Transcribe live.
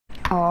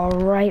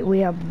Alright,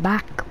 we are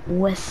back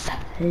with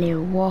The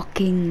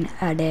Walking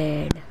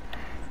Dead.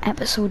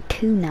 Episode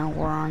 2 now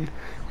we're on.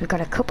 We've got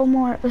a couple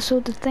more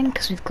episodes I think,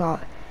 because we've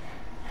got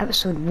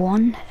episode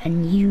 1, A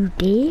New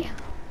Day,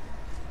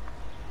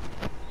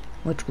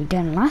 which we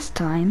done last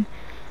time,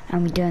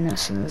 and we done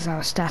this as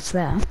our stats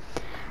there.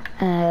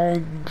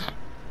 And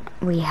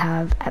we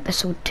have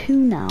episode 2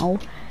 now,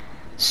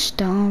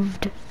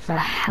 Starved for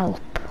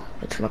Help,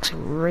 which looks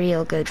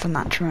real good from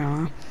that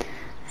trailer.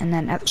 And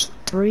then episode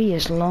 3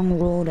 is Long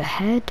Road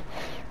Ahead.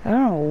 I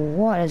don't know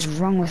what is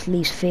wrong with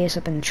Lee's face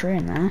up in the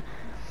train there.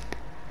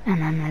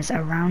 And then there's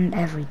Around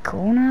Every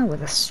Corner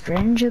with a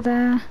stranger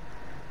there.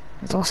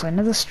 There's also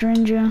another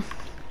stranger.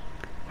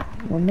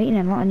 We're meeting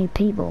a lot of new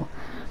people.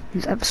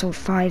 There's episode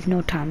 5,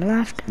 No Time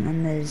Left. And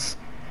then there's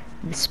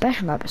the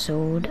special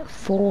episode,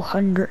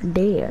 400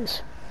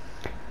 Days.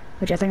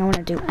 Which I think I want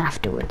to do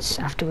afterwards.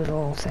 After we're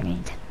all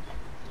thingied.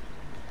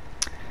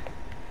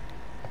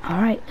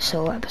 Alright,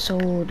 so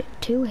episode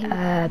 2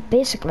 here.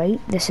 Basically,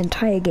 this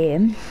entire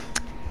game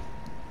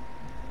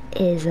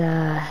is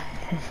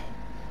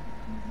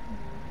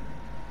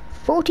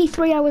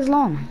 43 hours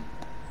long.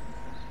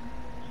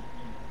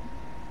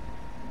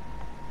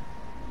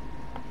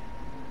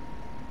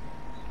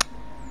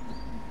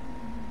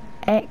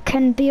 It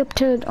can be up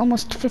to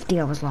almost 50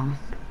 hours long.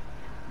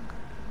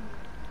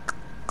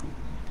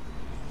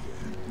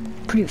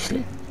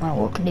 Previously, on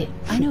Walking Dead.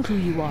 I know who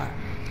you are.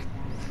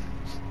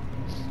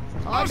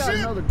 I got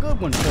another good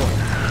one for you.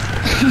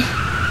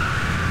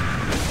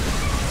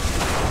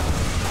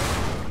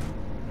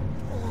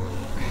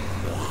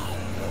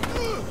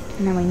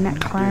 And then we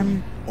met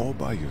Clem. All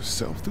by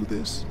yourself through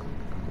this?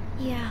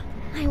 Yeah,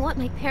 I want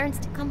my parents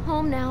to come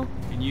home now.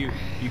 And you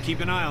keep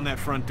an eye on that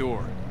front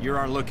door. You're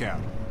our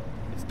lookout.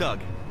 It's Doug.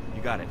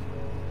 You got it.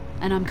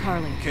 And I'm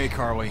Carly. Okay,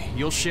 Carly.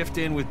 You'll shift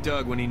in with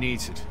Doug when he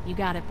needs it. You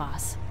got it,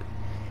 boss.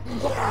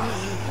 And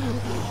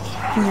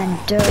then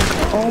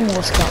Doug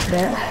almost got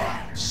bit.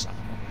 Son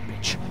of a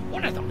bitch.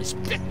 One of them is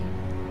bitten.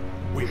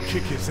 We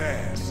kick his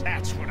ass.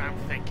 That's what I'm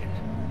thinking.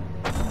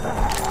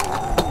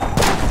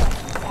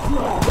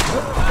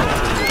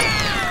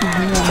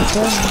 And then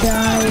Doug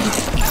died.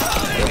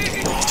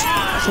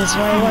 This is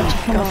why I watched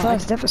from the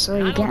first episode,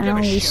 you're getting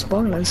all these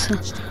spoilers.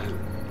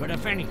 But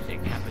if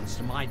anything happens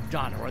to my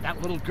daughter or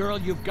that little girl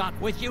you've got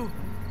with you,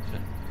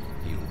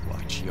 you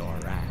watch your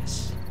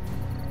ass.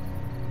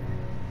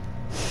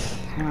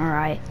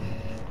 Alright.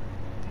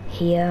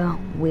 Here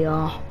we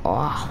are.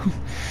 Oh.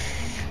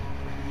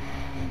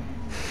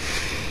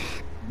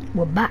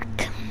 We're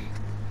back.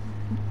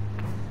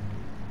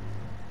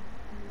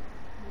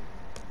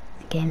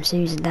 The game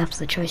series adapts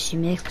the choice you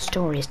make. The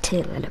story is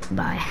tailored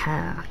by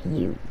how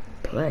you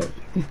play.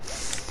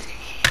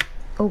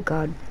 Oh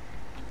god.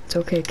 It's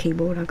okay,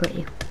 keyboard, I got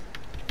you.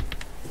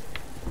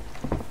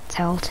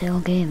 Telltale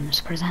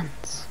Games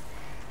presents,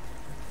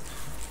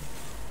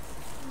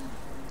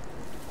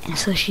 in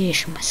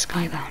association with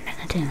Skybound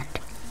Entertainment.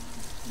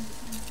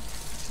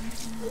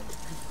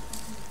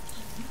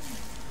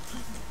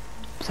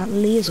 Is that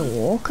Laser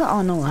Walker?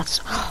 Oh no, that's...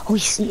 Oh, you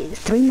see,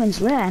 3 months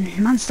later, and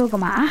man's still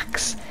got my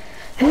axe.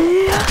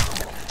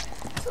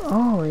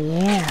 Oh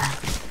yeah.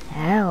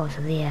 Hell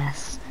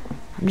yes.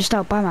 I'm just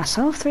out by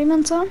myself 3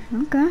 months on?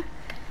 Okay.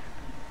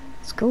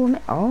 Let's go with me.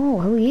 Oh,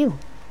 who are you?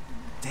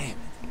 Damn it.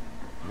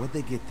 What'd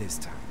they get this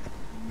time?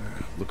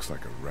 Looks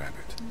like a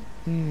rabbit.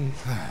 Well,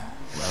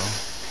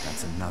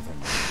 that's another one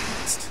on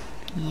the list.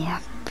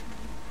 Yep.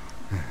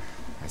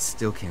 I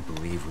still can't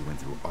believe we went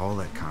through all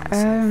that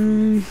commissary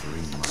food in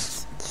 3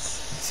 months. It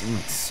seemed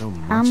like so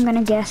much. I'm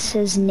gonna guess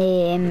his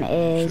name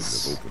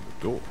is... Shouldn't have opened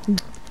the door.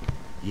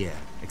 Yeah,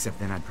 except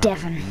then I'd probably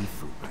Devon. be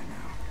food by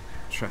now.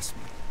 Trust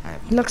me, I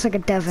have... He looks like a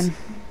Devon.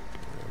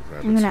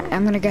 Rabbits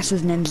I'm gonna guess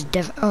his name's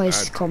Devon. Oh,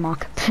 it's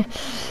Cormac.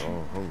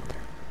 all hungry.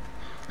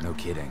 No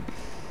kidding.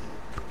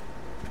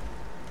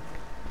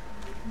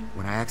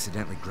 When I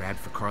accidentally grabbed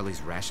for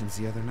Carly's rations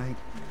the other night,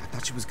 I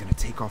thought she was gonna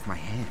take off my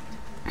hand.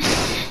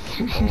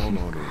 All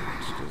on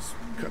edge. Just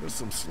cut us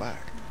some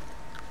slack.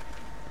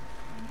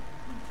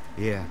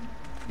 Yeah,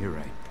 you're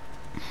right.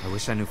 I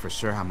wish I knew for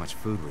sure how much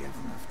food we have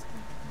left.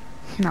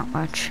 Not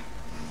much.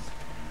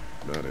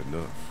 Not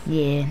enough.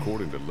 Yeah.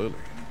 According to Lily,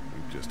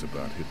 we've just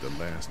about hit the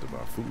last of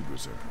our food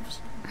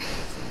reserves.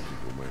 Some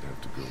people might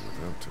have to go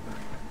without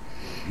tonight.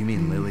 You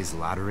mean Lily's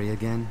lottery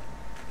again?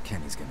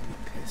 Kenny's gonna be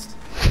pissed.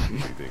 She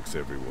thinks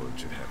everyone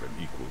should have an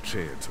equal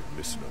chance of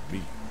missing a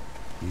meal.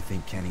 You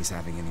think Kenny's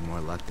having any more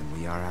luck than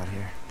we are out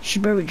here?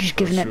 She's probably just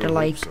giving it to, sure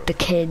like, hope so. the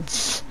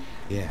kids.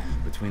 Yeah,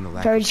 between the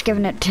lack Probably of just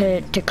giving food it to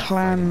and the fighting all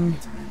Clem, the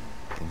time,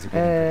 things are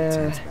getting pretty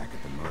tense back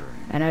at the motor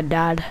inn. and her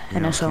dad, You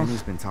and know, herself.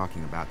 Kenny's been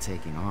talking about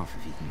taking off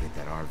if he can get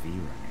that RV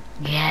running.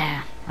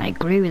 Yeah, I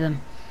agree with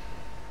him.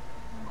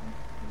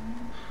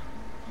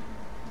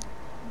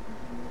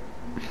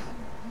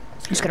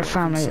 He's got a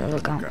family to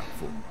look out.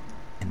 for.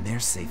 And they're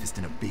safest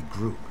in a big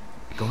group.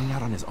 Going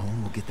out on his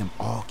own will get them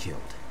all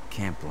killed.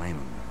 Can't blame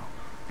him, though.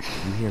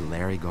 You hear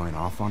Larry going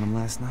off on him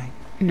last night?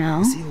 No.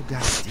 What's the old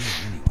guy's deal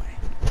anyway?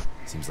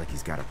 Seems like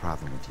he's got a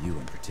problem with you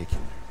in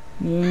particular.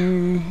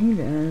 Yeah, he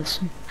does.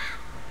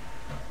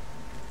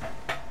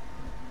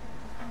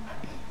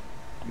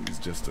 He's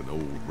just an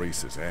old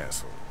racist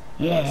asshole.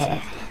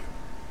 Yeah.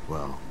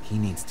 Well, he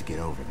needs to get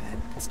over that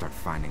and start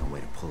finding a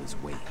way to pull his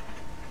weight.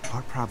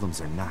 Our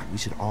problems or not, we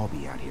should all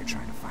be out here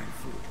trying to find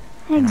food.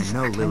 And I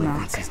know Exactly, Lily Mark.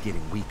 thinks he's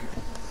getting weaker,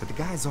 but the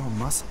guy's all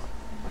muscle.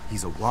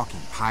 He's a walking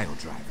pile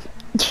driver.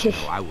 No,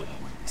 I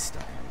wouldn't want to be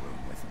stuck in a room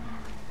with him.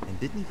 And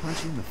didn't he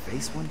punch you in the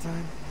face one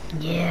time?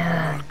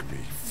 Yeah. Knock me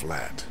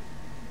flat.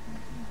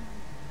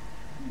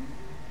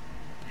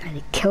 And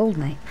he killed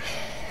me.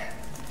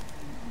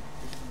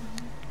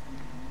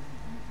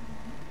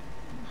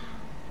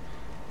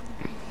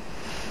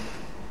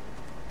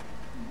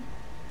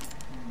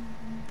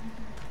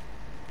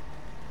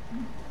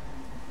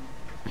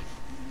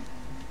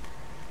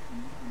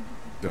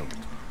 Don't.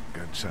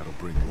 Gunshot'll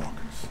bring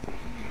walkers.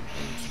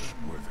 It's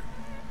not worth it.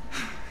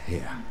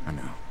 Yeah, I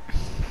know.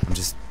 I'm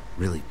just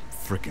really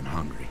frickin'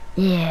 hungry.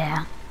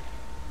 Yeah.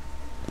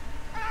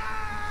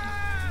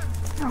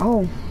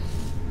 Oh.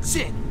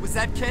 Shit, was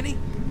that Kenny?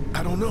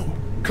 I don't know.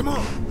 Come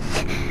on.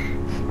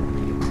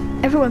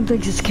 Everyone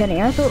thinks it's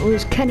Kenny. I thought it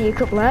was Kenny a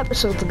couple of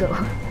episodes ago.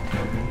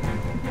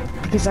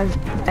 Because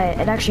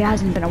it actually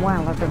hasn't been a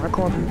while. I've been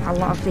recording a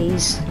lot of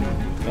these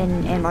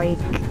in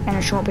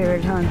a short period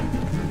of time.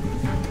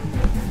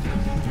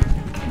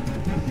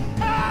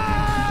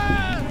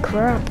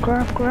 Crap.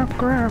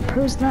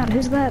 Who's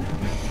that?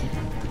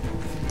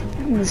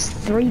 There's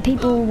 3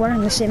 people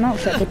wearing the same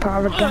outfit. They're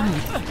part of a gang.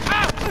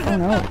 Oh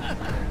no.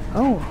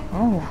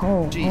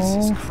 Oh.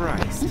 Jesus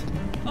Christ.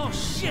 Oh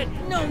shit!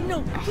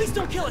 No! Please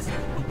don't kill us!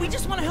 We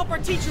just want to help our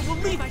teacher. We'll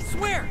leave, I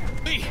swear!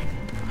 Lee,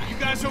 you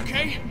guys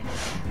okay?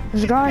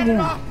 There's a guy here.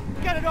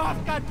 Get it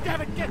off! God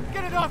damn it! Get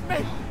it off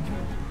me!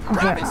 Okay.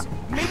 Travis,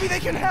 maybe they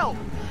can help!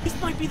 These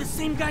might be the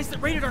same guys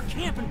that raided our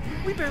camp, and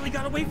we barely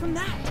got away from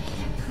that.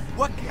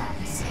 What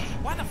guys?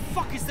 Why the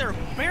fuck is there a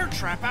bear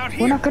trap out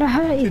here? We're not gonna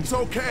hurt you. It's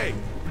okay.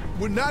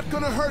 We're not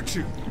gonna hurt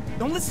you.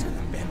 Don't listen to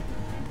them, Ben.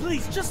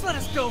 Please, just let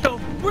us go.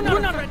 We're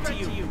not a threat to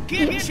you.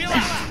 Kid, chill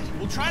out.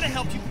 We'll try to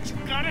help you, but you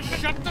gotta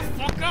shut the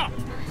fuck up.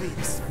 Lee,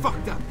 this is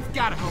fucked up. You've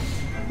gotta help.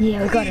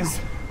 Yeah, we got him.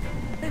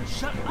 Ben,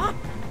 shut up!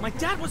 My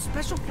dad was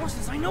special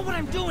forces. I know what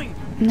I'm doing.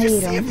 No, you Just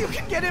see if don't. you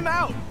can get him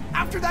out.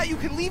 After that, you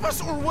can leave us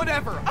or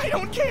whatever. I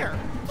don't care.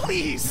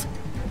 Please.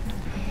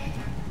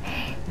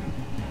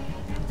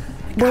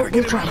 We'll Get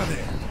him try. out of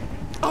there.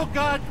 Oh,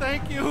 God,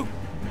 thank you.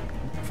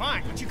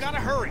 Fine, but you gotta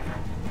hurry.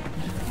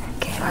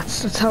 Okay,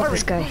 let's help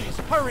this guy. Please,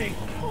 hurry.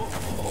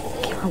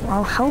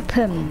 I'll help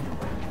him.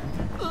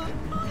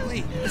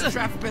 Lee, this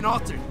trap's been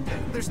altered.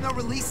 There's no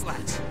release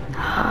latch.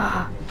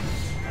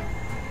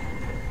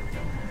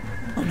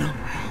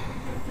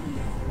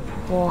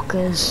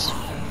 Walkers.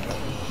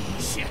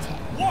 Shit,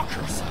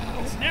 walkers.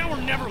 It's now or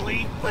never,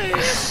 Lee.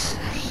 Please.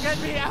 Get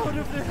me out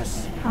of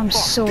this. I'm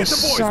so get the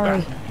boys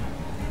sorry. back.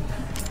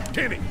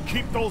 Kenny,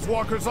 keep those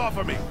walkers off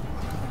of me.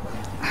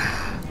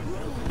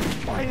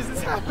 Why is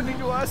this happening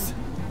to us?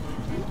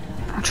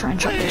 I'll try and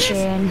drop the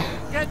chain.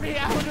 Get me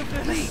out of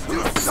this.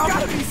 There's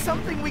gotta be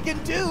something we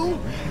can do.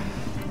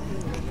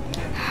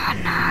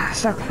 Nah,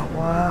 it's not gonna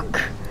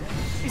work.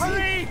 Is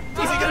he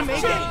gonna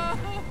make it? I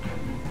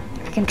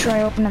can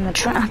try opening the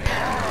trap.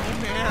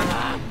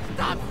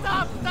 Stop.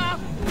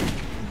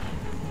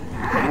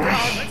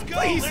 Let's go,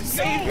 Please let's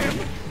save go. him.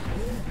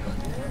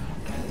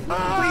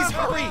 Please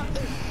hurry.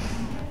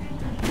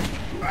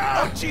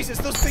 Oh, Jesus,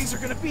 those things are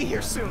gonna be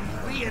here soon.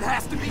 Lee, it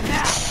has to be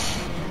now.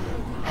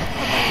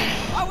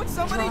 Why would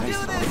somebody do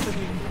this?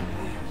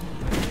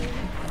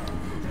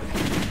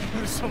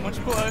 There's so much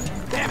blood.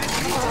 Damn it,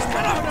 Lee, just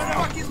cut off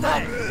his fucking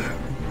leg.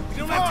 We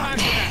don't have time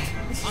for that.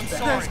 I'm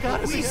sorry. There's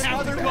gotta be We have to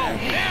another go way.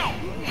 now.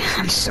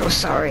 I'm so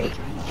sorry.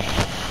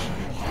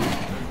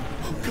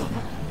 Cut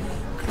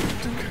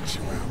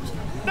you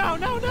out.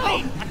 No.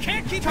 Lee, I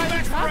can't keep you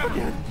back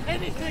forever.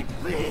 Anything,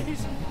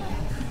 please.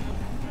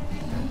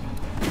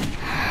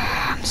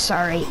 I'm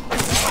sorry.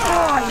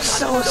 Oh, I'm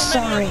so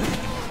sorry.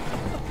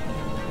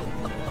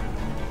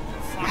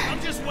 Fuck, I'm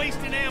just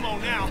wasting ammo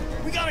now.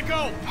 We gotta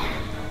go.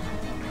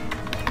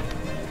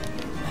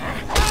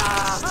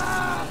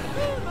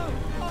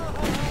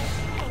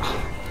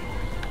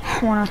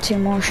 1 or 2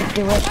 more should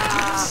do it.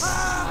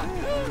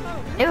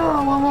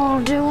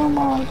 One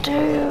more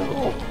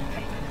do.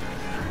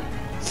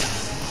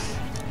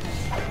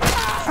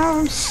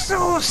 I'm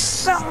so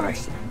sorry.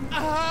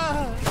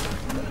 Oh,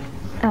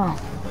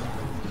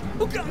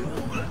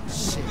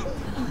 Shit.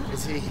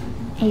 Is he?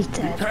 he's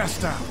dead.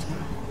 Passed out.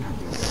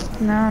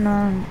 No,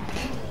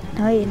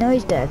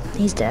 he's dead.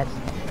 He's dead.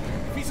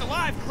 If he's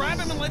alive, grab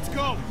him and let's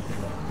go.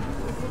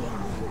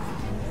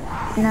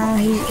 No,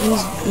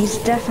 he's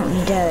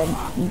definitely dead.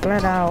 He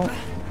bled out.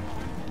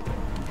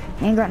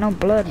 He ain't got no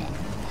blood.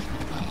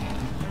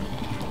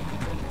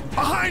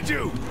 Behind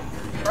you!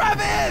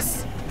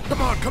 Travis!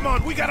 Come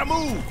on, we gotta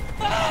move!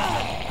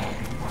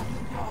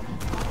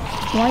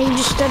 Why you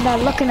just stood there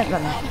looking at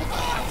them?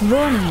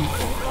 Run!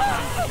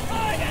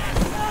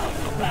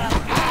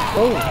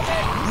 Oh,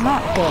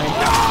 not good.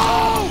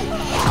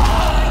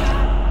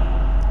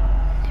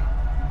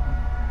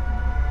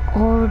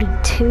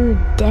 2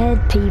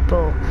 dead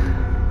people.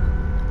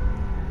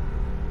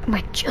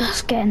 We're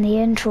just getting the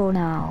intro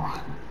now.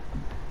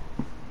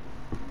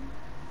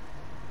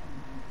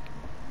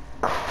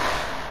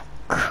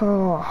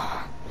 Cool.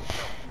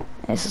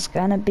 This is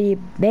gonna be a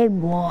big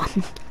one.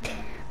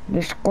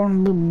 This is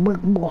gonna be a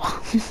big one.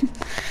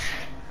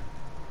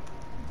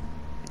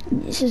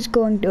 This is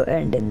going to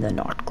end in the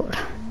not good.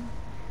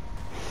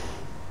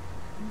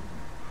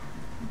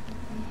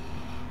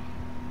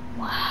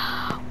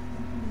 Wow.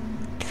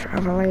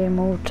 Traveling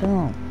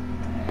motel.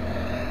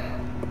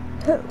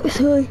 That was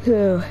like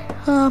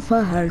half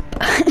a help.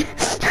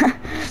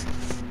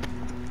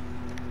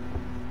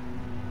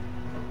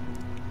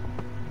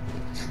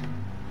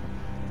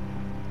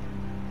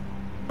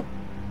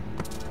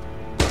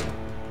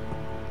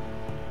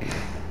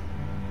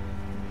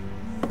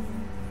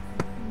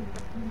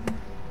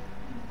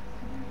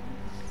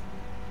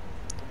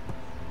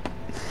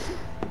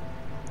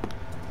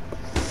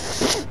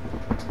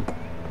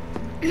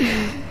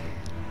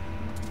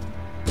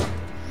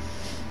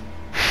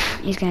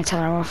 He's gonna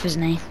tell her off,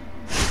 isn't he?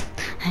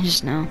 I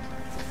just know.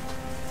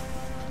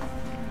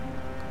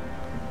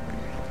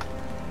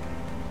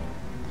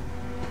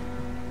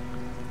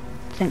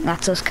 Think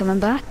that's us coming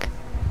back?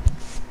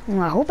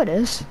 Well, I hope it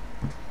is.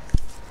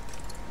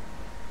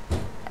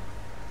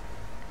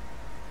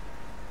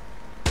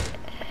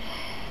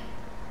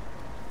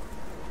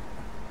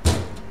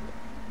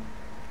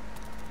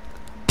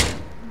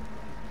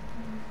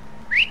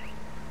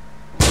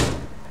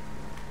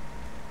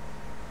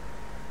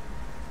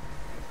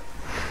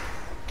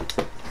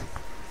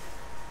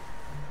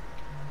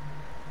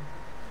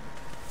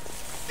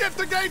 Get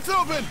the gates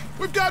open!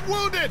 We've got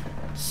wounded!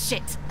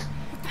 Shit!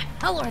 What the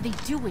hell are they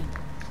doing?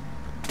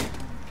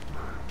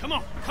 Come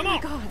on, come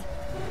on! God.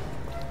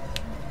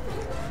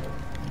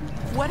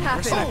 What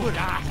happened? What's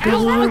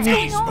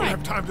going Don't on?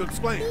 have time to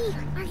explain.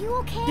 Are you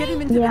okay? Get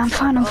him into Yeah, I'm the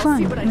fine, truck. I'm I'll fine.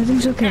 see what I can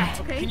Everything's do. okay.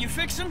 Okay? Can you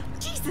fix him?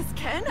 Jesus,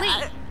 Ken. Lee.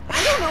 I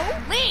don't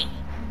know. Lee!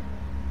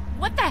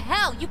 What the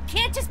hell? You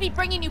can't just be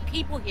bringing new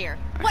people here.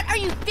 What are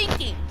you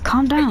thinking?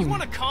 Calm Hey, you down.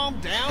 want to calm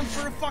down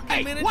for a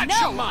fucking minute? watch No,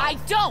 your mouth. I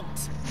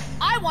don't.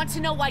 I want to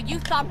know why you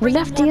thought We bringing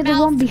left more the other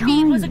one mouths to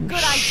feed was a behind. good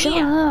Shut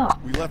idea.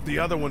 up. We left the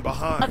other one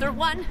behind. Other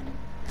one?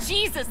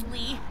 Jesus,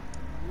 Lee.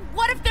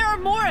 What if there are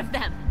more of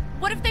them?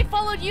 What if they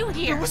followed you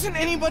here? There wasn't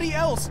anybody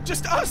else.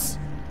 Just us.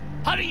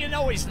 How do you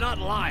know he's not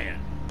lying?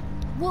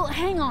 Well,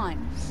 hang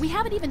on. We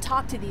haven't even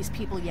talked to these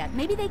people yet.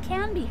 Maybe they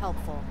can be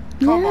helpful.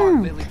 Come on,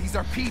 Yeah. Lily. These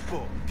are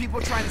people.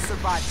 People trying to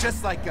survive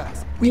just like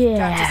us. We've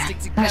got to Yeah, stick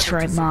together that's to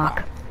right, survive.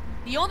 Mark.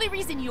 The only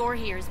reason you're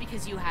here is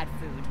because you had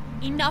food.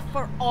 Enough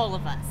for all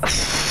of us.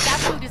 That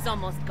food is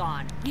almost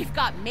gone. We've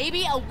got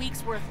maybe a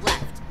week's worth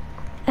left.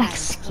 I don't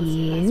suppose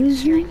you guys are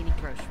Excuse carrying me?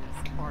 any groceries,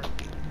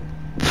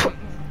 or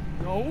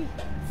No?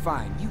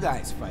 Fine, you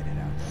guys fight it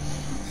out.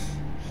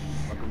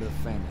 Welcome to the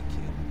family,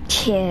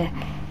 kid.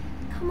 Yeah.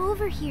 Come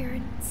over here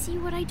and see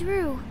what I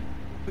drew.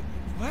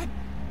 What?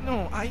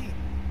 No,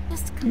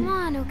 Just come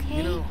on, okay?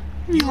 You know,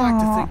 you like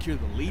to Aw. think you're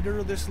the leader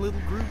of this little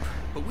group,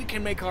 but we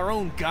can make our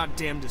own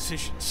goddamn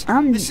decisions.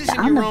 I'm this isn't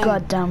the your own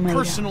goddamn leader.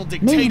 personal Me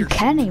and dictatorship.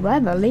 Kenny, we're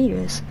the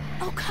leaders.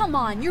 Oh, come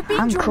on. You're being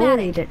I'm dramatic.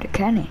 co-leader to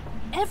Kenny.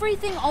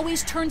 Everything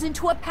always turns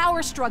into a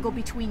power struggle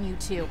between you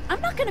two.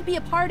 I'm not going to be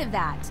a part of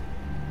that.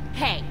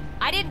 hey,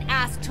 I didn't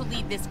ask to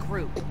lead this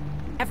group.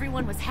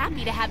 Everyone was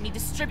happy to have me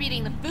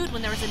distributing the food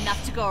when there was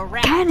enough to go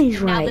around.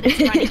 Kenny's now right. that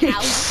it's running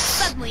out,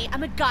 suddenly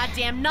I'm a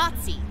goddamn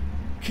Nazi.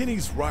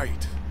 Kenny's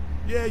right.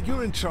 Yeah,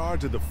 you're in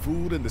charge of the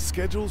food and the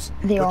schedules,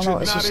 They all but know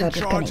you're it's not just in out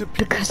of charge Kenny of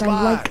people's because I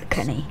lives. like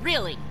Kenny.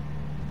 Really?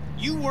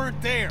 You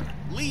weren't there.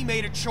 Lee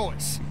made a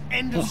choice.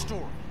 End of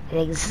story.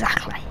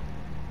 Exactly.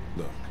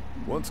 Look,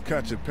 once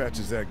Katja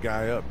patches that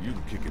guy up, you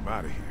can kick him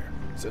out of here.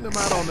 Send them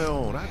out on their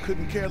own. I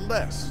couldn't care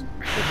less.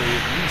 But they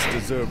at least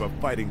deserve a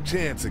fighting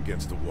chance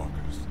against the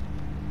walkers.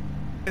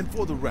 And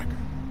for the record,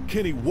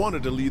 Kenny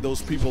wanted to leave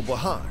those people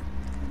behind.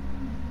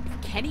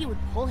 If Kenny would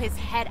pull his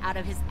head out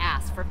of his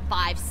ass for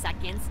 5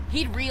 seconds,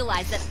 he'd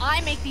realize that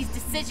I make these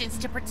decisions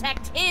to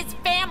protect his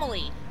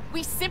family.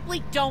 We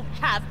simply don't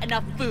have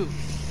enough food.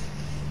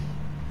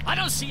 I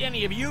don't see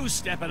any of you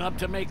stepping up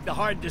to make the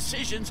hard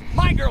decisions.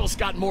 My girl's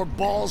got more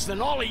balls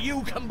than all of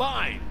you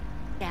combined.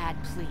 Dad,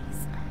 please.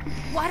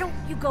 Why don't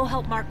you go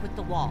help Mark with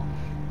the wall?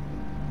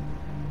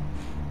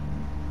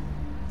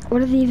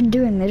 What are they even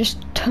doing? They're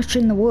just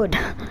touching the wood.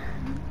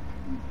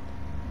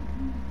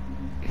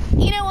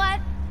 You know what?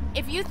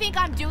 If you think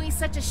I'm doing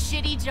such a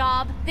shitty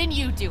job, then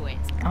you do it.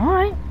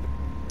 Alright.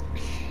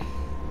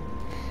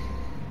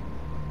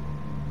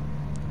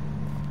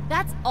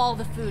 That's all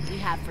the food we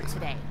have for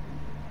today.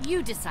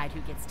 You decide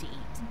who gets to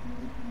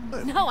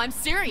eat. No, I'm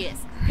serious.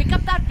 Pick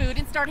up that food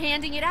and start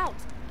handing it out.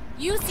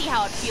 You see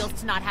how it feels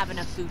to not have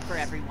enough food for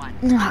everyone.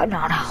 No.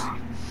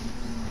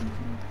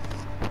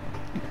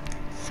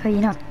 So you're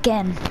not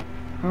getting,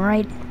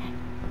 right?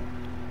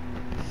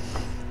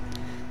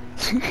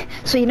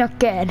 So you're not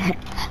getting.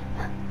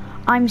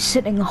 I'm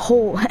sitting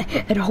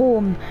at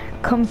home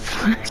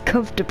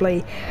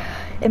comfortably,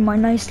 in my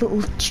nice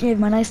little chair,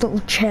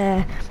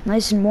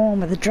 nice and warm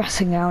with a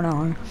dressing gown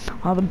on,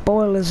 while the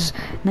boiler's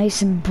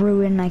nice and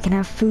brewing. I can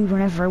have food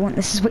whenever I want.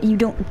 This is what you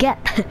don't get.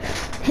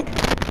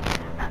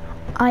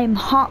 I am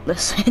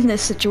heartless in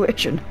this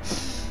situation.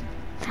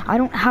 I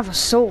don't have a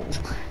soul.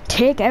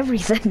 Take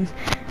everything.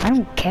 I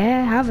don't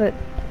care. Have it.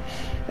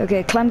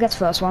 Okay, Clem gets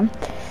first one.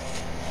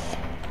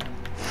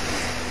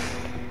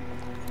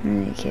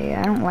 Okay,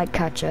 I don't like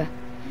Katja.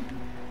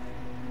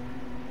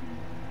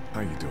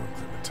 How you doing,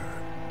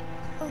 Clementine?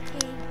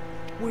 Okay.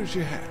 Where's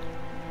your hat?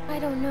 I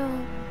don't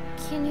know.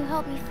 Can you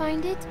help me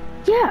find it?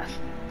 Yeah.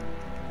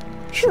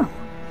 Sure.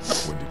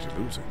 When did you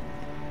lose it?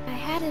 I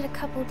had it a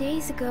couple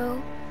days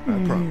ago. I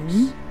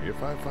promise.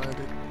 If I find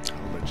it,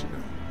 I'll let you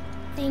know.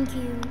 Thank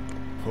you.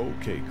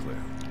 Okay,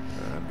 Clem.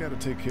 I've got to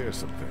take care of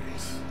some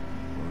things.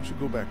 Why don't you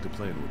go back to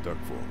playing with Duck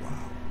for a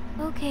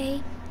while?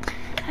 Okay.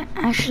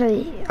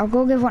 Actually, I'll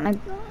go give one a...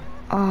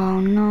 Oh,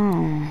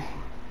 no.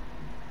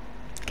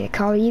 Okay,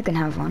 Carly, you can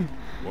have one.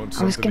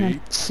 I was gonna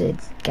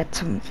get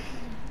some...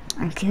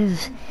 I'll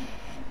give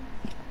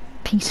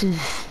a piece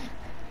of...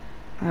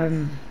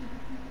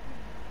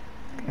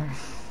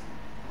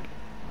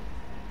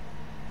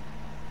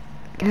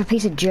 give a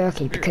piece of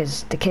jerky,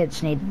 because the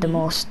kids need the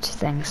most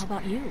things. How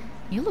about you?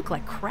 You look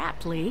like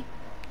crap, Lee.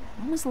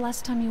 When was the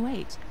last time you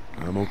ate?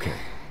 I'm okay.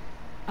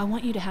 I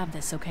want you to have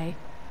this, okay?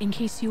 In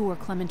case you or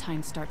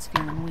Clementine starts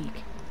feeling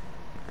weak.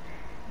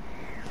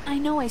 I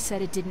know I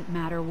said it didn't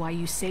matter why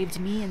you saved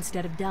me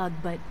instead of Doug,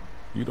 but...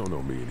 You don't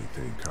owe me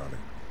anything, Carly.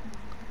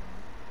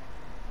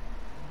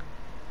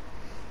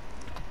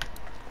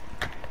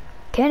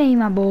 Kenny,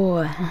 my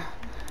boy.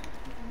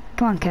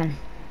 Come on, Ken.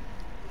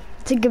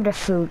 Let's give it a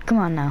food. Come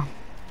on now.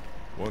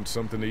 Want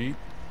something to eat?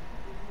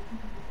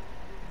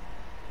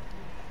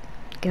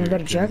 Give a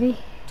bit of jerky?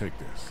 Take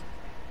this.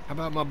 How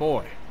about my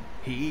boy?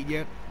 He eat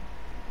yet?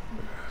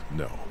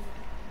 No.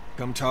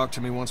 Come talk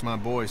to me once my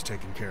boy's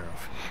taken care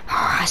of.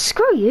 Ah,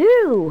 screw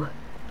you!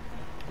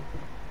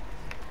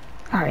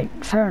 Alright,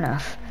 fair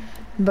enough.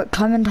 But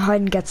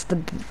Clementine gets the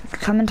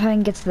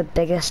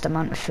biggest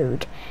amount of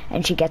food,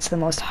 and she gets the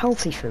most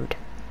healthy food.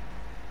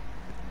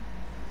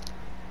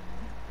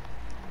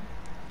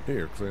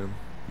 Here, Clem.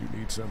 You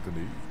need something to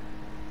eat.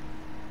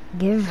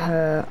 Give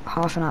her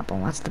half an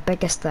apple. That's the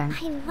biggest thing.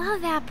 I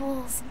love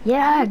apples.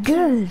 Yeah,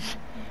 good.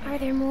 Are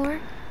there more?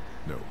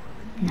 No,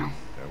 honey. No.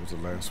 That was the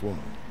last one.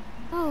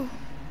 Oh,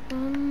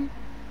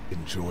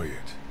 Enjoy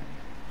it.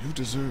 You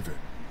deserve it.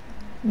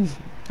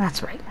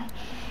 That's right.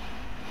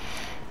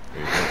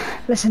 Hey,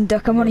 Listen,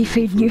 Duck, I'm only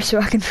feeding you so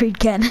I can feed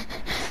Ken.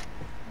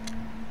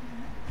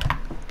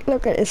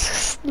 Look at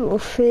his little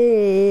face.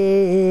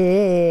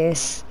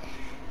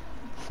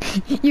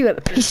 You got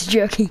a piece of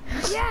jerky.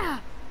 yeah.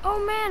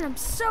 Oh man, I'm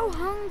so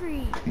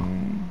hungry.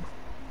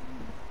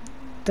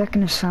 Duck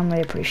and his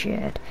family appreciate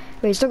it.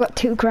 But he's still got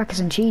 2 crackers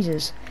and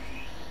cheeses.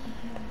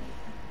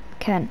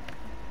 Ken.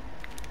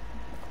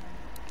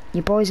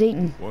 Your boy's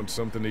eating. Want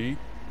something to eat?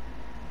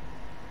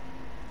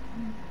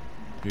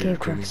 Here, Give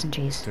crackers and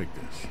cheese. Take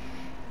this.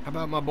 How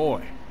about my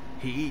boy?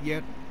 He eat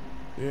yet?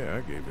 Yeah,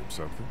 I gave him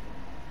something.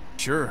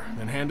 Sure,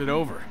 then hand it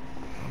over.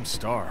 I'm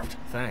starved,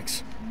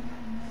 thanks.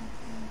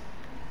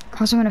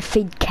 Cause I'm gonna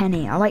feed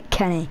Kenny. I like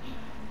Kenny.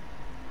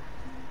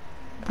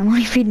 I'm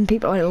only feeding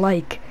people I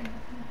like.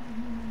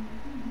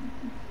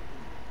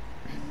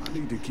 I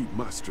need to keep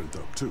my strength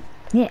up, too.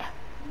 Yeah.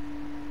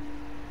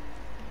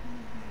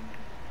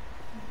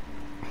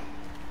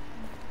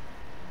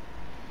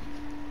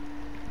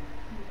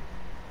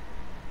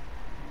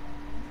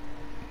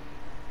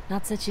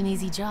 Not such an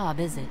easy job,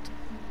 is it?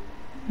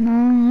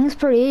 No, it's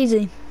pretty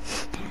easy.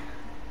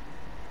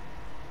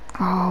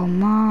 Oh,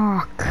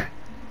 Mark.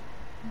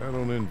 I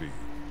don't envy you.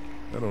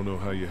 I don't know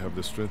how you have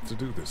the strength to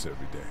do this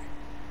every day.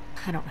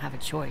 I don't have a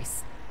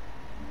choice.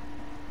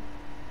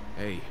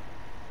 Hey,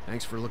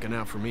 thanks for looking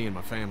out for me and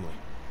my family.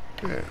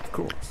 Yeah, of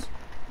course.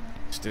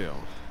 Still,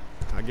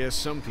 I guess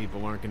some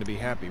people aren't going to be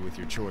happy with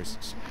your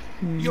choices.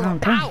 You're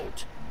Okay.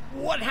 out!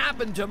 What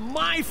happened to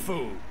my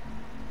food?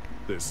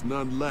 There's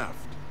none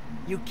left.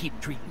 You keep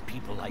treating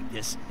people like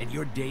this, and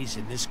your days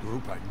in this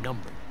group are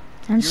numbered.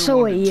 And You're so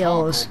are one to talk,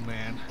 yours. old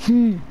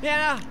man.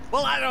 Yeah?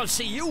 Well, I don't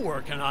see you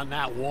working on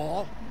that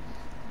wall.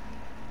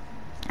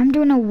 I'm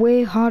doing a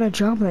way harder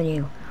job than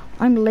you.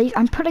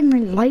 I'm putting my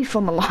life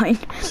on the line.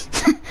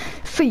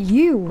 For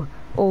you,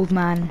 old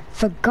man.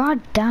 For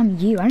goddamn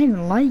you. I don't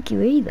even like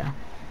you either.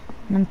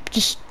 And I'm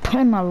just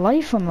putting my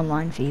life on the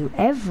line for you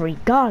every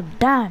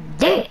goddamn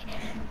day.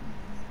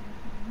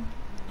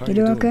 How You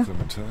doing okay?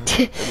 Clementine?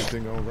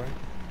 Everything all right?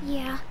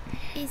 Yeah.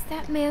 Is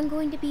that man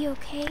going to be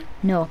okay?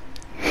 No.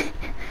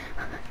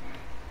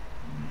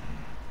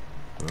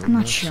 I'm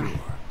not sure.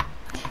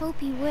 I hope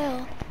he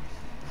will.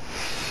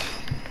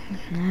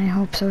 I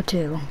hope so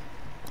too.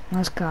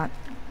 Where's Cat?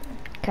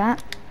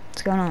 Cat?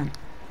 What's going on?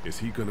 Is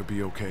he gonna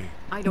be okay?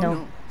 I don't No.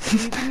 know. Can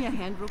you give me a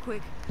hand real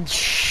quick?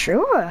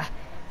 Sure.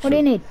 What do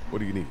you need? What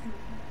do you need?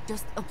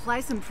 Just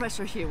apply some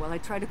pressure here while I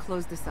try to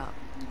close this up.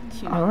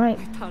 You know, All right.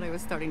 I thought I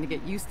was starting to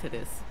get used to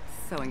this.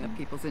 sewing up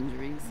people's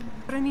injuries.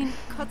 But I mean,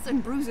 cuts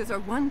and bruises are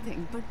one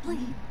thing, but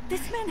bleed.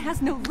 This man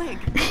has no leg.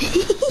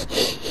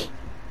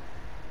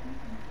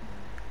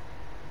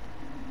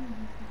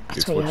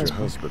 It's what your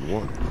husband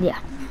wanted. Yeah.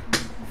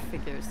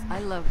 Figures. I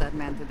love that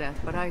man to death,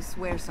 but I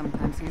swear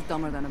sometimes he's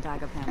dumber than a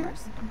bag of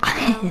hammers.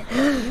 Well,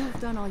 you've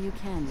done all you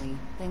can, Lee.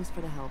 Thanks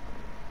for the help.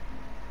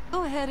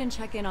 Go ahead and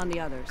check in on the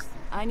others.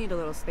 I need a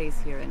little space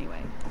here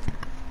anyway.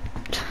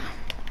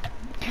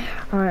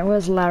 Alright,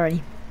 where's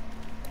Larry?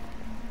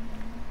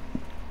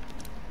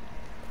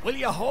 Will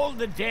you hold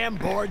the damn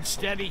board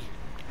steady?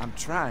 I'm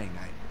trying.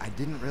 I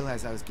didn't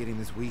realize I was getting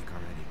this weak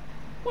already.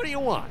 What do you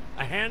want?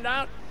 A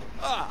handout?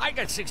 I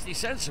got 60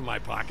 cents in my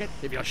pocket.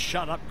 If you'll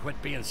shut up and quit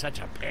being such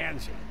a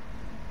pansy.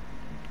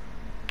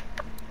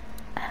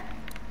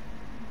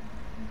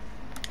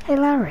 Hey,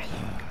 Larry.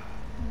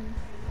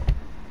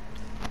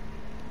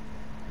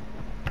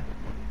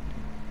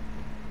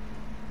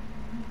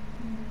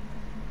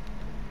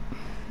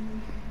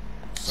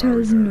 So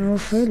there's no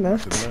food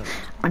left.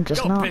 I'm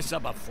just Don't not. piss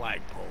up a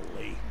flagpole,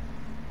 Lee.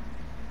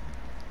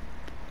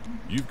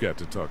 You've got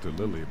to talk to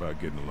Lily about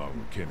getting along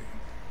with Kenny.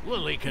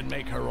 Lily can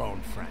make her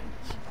own friends.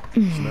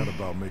 It's not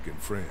about making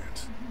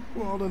friends.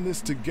 We're all in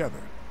this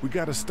together. We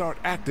gotta start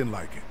acting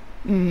like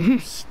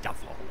it.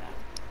 Stuff all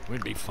that.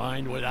 We'd be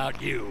fine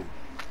without you.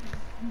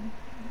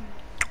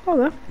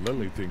 Okay.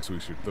 Lily thinks we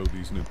should throw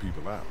these new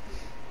people out.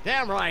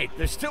 Damn right.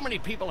 There's too many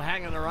people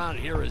hanging around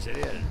here as it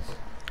is.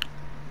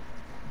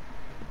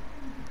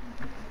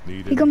 Need He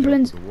any help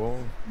complains. with the wall?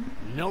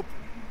 Nope.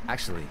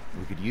 Actually,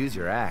 we could use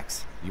your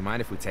axe. You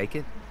mind if we take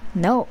it?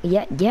 No.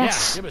 Yes. Yeah,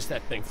 give us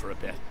that thing for a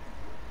bit.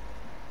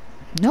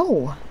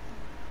 No.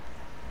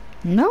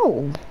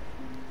 No.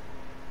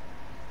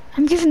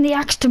 I'm giving the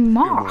axe to Here,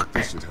 Mark.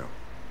 this should help.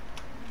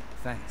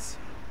 Thanks.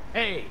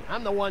 Hey,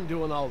 I'm the one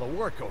doing all the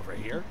work over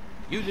here.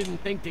 You didn't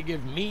think to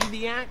give me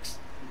the axe?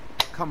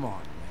 Come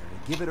on, Larry.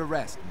 Give it a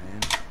rest,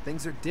 man.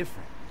 Things are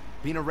different.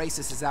 Being a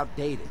racist is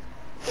outdated.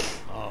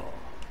 Oh,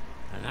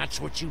 and that's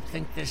what you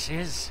think this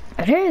is?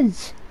 It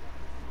is.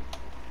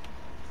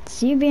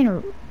 See you being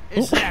a...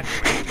 Is that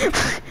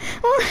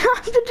What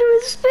happened to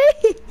his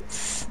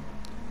face?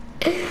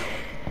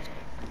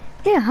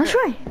 Yeah, that's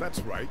right. That's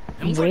right.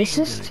 And what are you gonna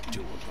Racist? do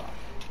about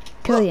it?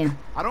 Kill you.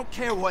 I don't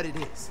care what it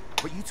is,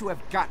 but you two have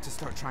got to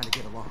start trying to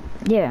get along.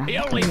 Yeah. The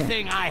only yeah.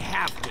 thing I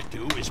have to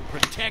do is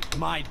protect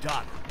my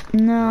daughter.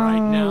 No, Right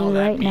now,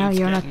 that means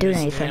you're not getting doing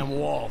this anything. damn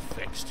wall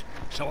fixed.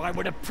 So I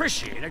would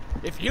appreciate it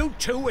if you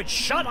two would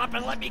shut up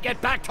and let me get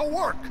back to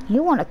work.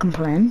 You want to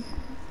complain?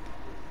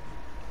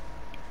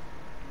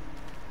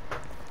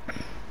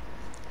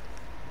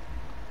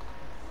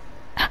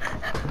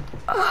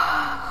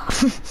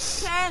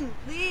 Ken,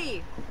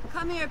 Lee,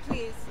 come here,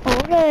 please.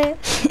 Okay.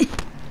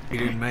 He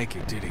didn't make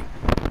it, did he?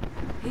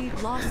 He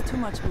lost too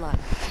much blood.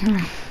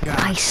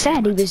 I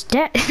said he was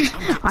dead.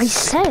 I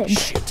said.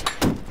 Shit.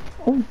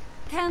 Oh,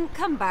 Ken,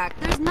 come back.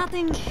 There's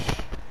nothing.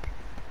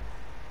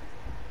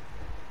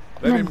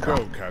 Let him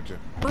go, Katja.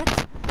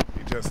 But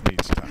He just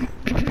needs time.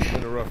 It's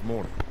been a rough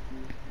morning.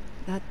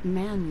 that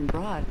man you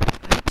brought,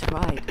 I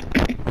tried,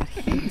 but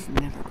he was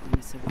never going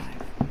to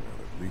survive. Well,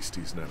 at least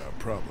he's not our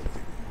problem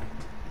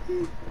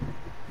anymore.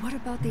 What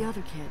about the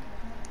other kid?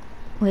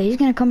 wait, he's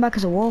gonna come back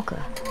as a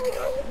walker.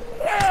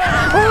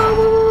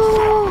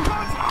 Oh!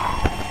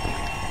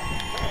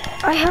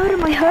 I heard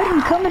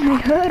him coming, I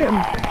heard him.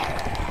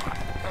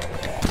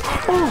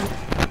 Oh!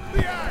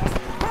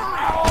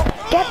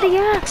 Get the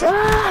axe!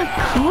 Ah,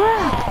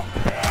 crap!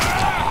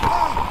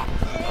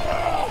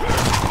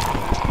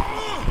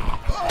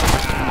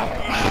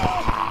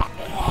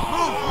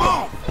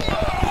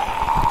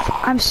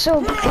 I'm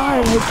so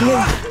glad I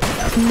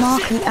give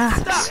Mark the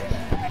axe.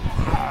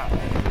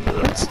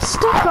 What's it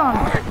stuck on?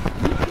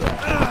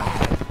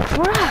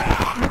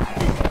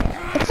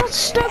 Crap! It's not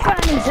stuck on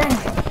anything!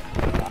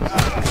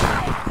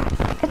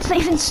 It's not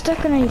even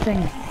stuck on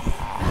anything.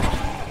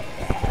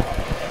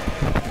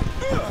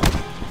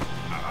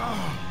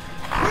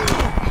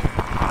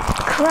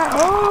 Crap!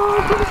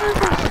 Oh, put it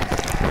back.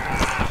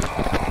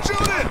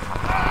 Shoot it!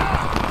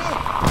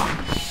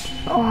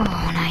 Oh,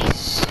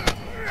 nice.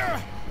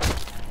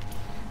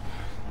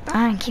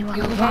 Thank you a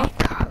lot,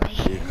 Carly.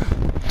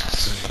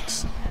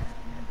 Thanks.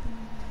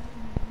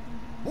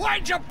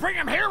 Why'd you bring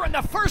him here in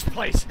the first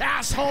place,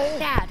 asshole?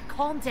 Dad,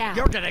 calm down.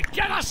 You're gonna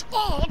get us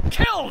all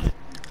killed!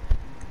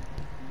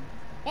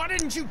 Why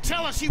didn't you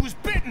tell us he was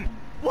bitten?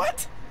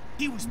 What?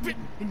 He was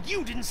bitten, and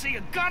you didn't say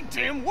a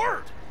goddamn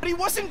word. But he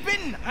wasn't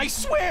bitten, I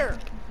swear.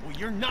 Well,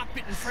 your not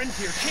bitten friend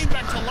here came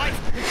back to life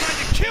and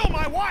tried to kill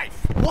my wife.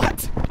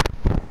 What?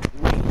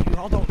 Wait, you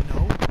all don't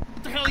know?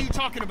 What the hell are you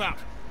talking about?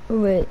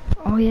 Wait,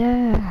 oh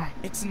yeah.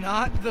 It's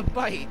not the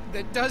bite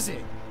that does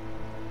it.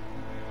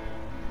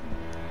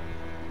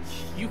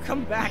 You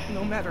come back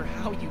no matter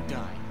how you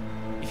die.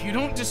 If you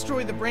don't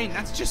destroy the brain,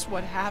 that's just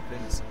what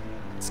happens.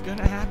 It's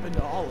gonna happen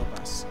to all of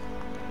us.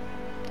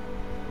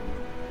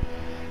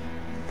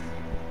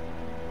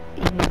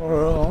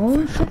 We're all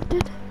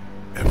infected?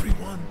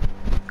 Everyone?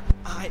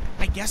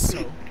 I guess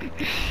so.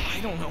 I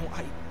don't know.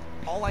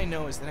 All I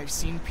know is that I've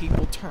seen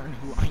people turn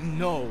who I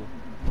know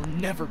were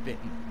never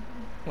bitten.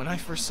 When I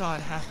first saw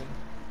it happen,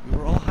 we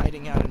were all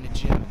hiding out in a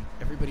gym, and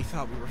everybody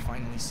thought we were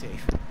finally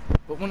safe.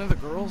 But one of the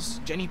girls,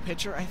 Jenny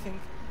Pitcher, I think,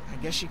 I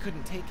guess she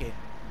couldn't take it.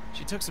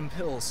 She took some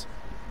pills.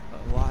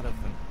 A lot of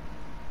them.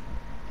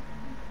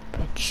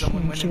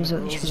 Someone went in the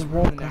girls'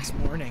 room the next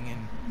morning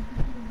and...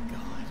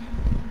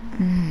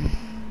 God.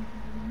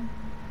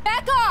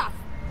 Back off!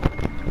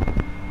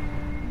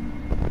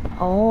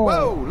 Oh.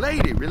 Whoa,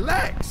 lady,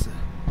 relax.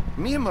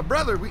 Me and my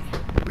brother, we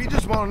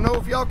just want to know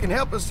if y'all can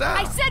help us out.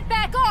 I said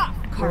back off!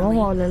 Carly.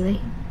 Oh,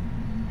 Lily.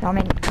 I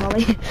mean,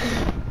 Carly.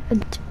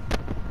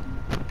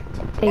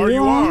 Are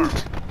you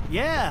armed?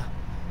 Yeah.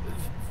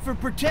 For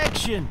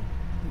protection.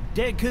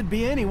 Dead could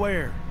be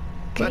anywhere.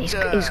 But, he's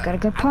got a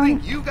good point. I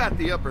think you got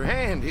the upper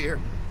hand here.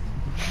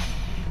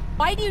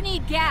 Why do you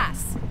need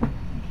gas?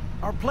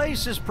 Our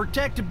place is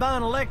protected by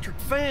an electric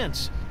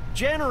fence.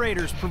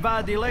 Generators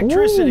provide the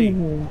electricity.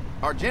 Ooh.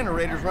 Our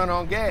generators run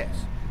on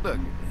gas. Look,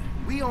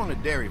 we own a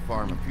dairy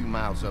farm a few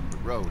miles up the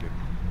road.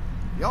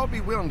 If y'all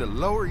be willing to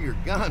lower your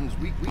guns,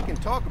 we can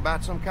talk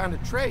about some kind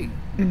of trade.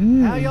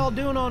 How y'all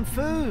doing on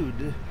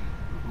food?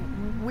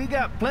 We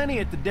got plenty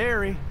at the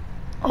dairy.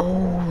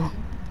 Oh.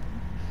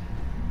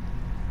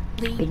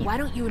 Lee, why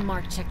don't you and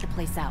Mark check the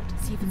place out,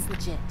 see if it's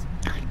legit?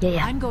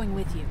 Yeah. I'm going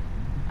with you.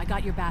 I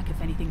got your back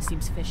if anything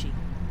seems fishy.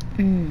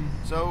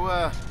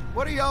 So,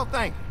 what do y'all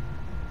think?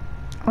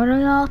 What are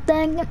y'all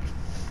thinking?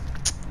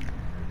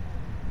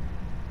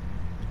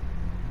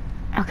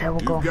 Okay, we'll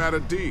go. You've got a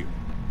deal.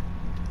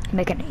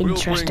 Make it We'll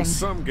interesting. bring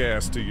some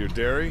gas to your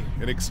dairy.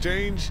 In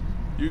exchange,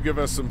 you give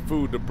us some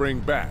food to bring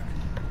back.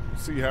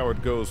 See how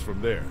it goes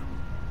from there.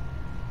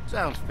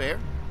 Sounds fair.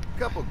 A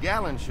couple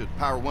gallons should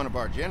power one of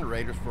our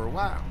generators for a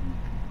while.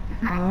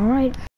 All right.